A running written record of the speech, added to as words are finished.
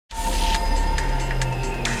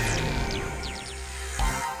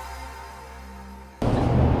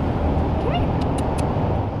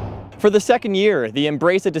For the second year, the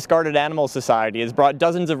Embrace a Discarded Animals Society has brought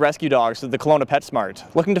dozens of rescue dogs to the Kelowna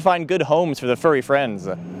PetSmart, looking to find good homes for their furry friends.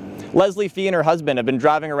 Leslie Fee and her husband have been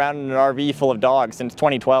driving around in an RV full of dogs since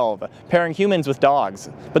 2012, pairing humans with dogs.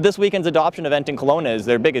 But this weekend's adoption event in Kelowna is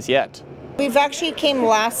their biggest yet. We've actually came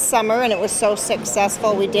last summer and it was so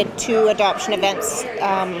successful. We did 2 adoption events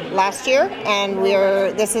last year, and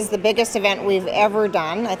this is the biggest event we've ever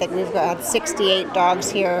done. I think we've got 68 dogs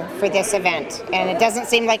here for this event, and it doesn't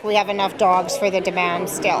seem like we have enough dogs for the demand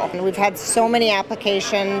still. And we've had so many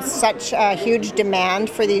applications, such a huge demand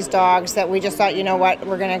for these dogs that we just thought, you know what,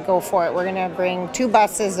 we're going to go for it. We're going to bring 2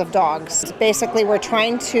 buses of dogs. Basically, we're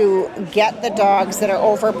trying to get the dogs that are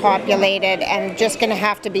overpopulated and just going to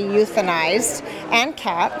have to be euthanized, and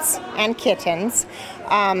cats and kittens,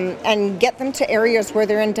 and get them to areas where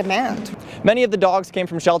they're in demand. Many of the dogs came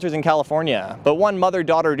from shelters in California, but one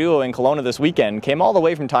mother-daughter duo in Kelowna this weekend came all the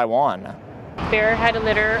way from Taiwan. Bear had a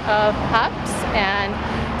litter of pups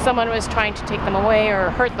and someone was trying to take them away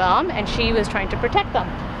or hurt them, and she was trying to protect them.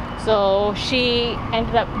 So he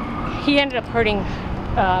ended up hurting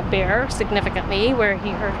Bear significantly, where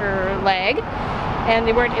he hurt her leg, and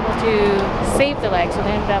they weren't able to save the leg, so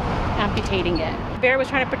they ended up amputating it. Bear was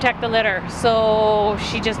trying to protect the litter, so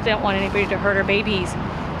she just didn't want anybody to hurt her babies.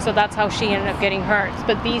 So that's how she ended up getting hurt.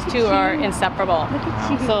 But these 2 are inseparable,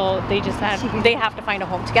 so they have to find a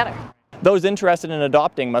home together. Those interested in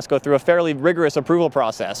adopting must go through a fairly rigorous approval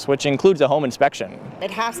process, which includes a home inspection.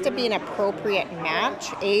 It has to be an appropriate match,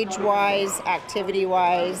 age-wise,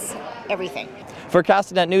 activity-wise, everything. For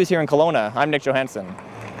Castanet News here in Kelowna, I'm Nick Johansson.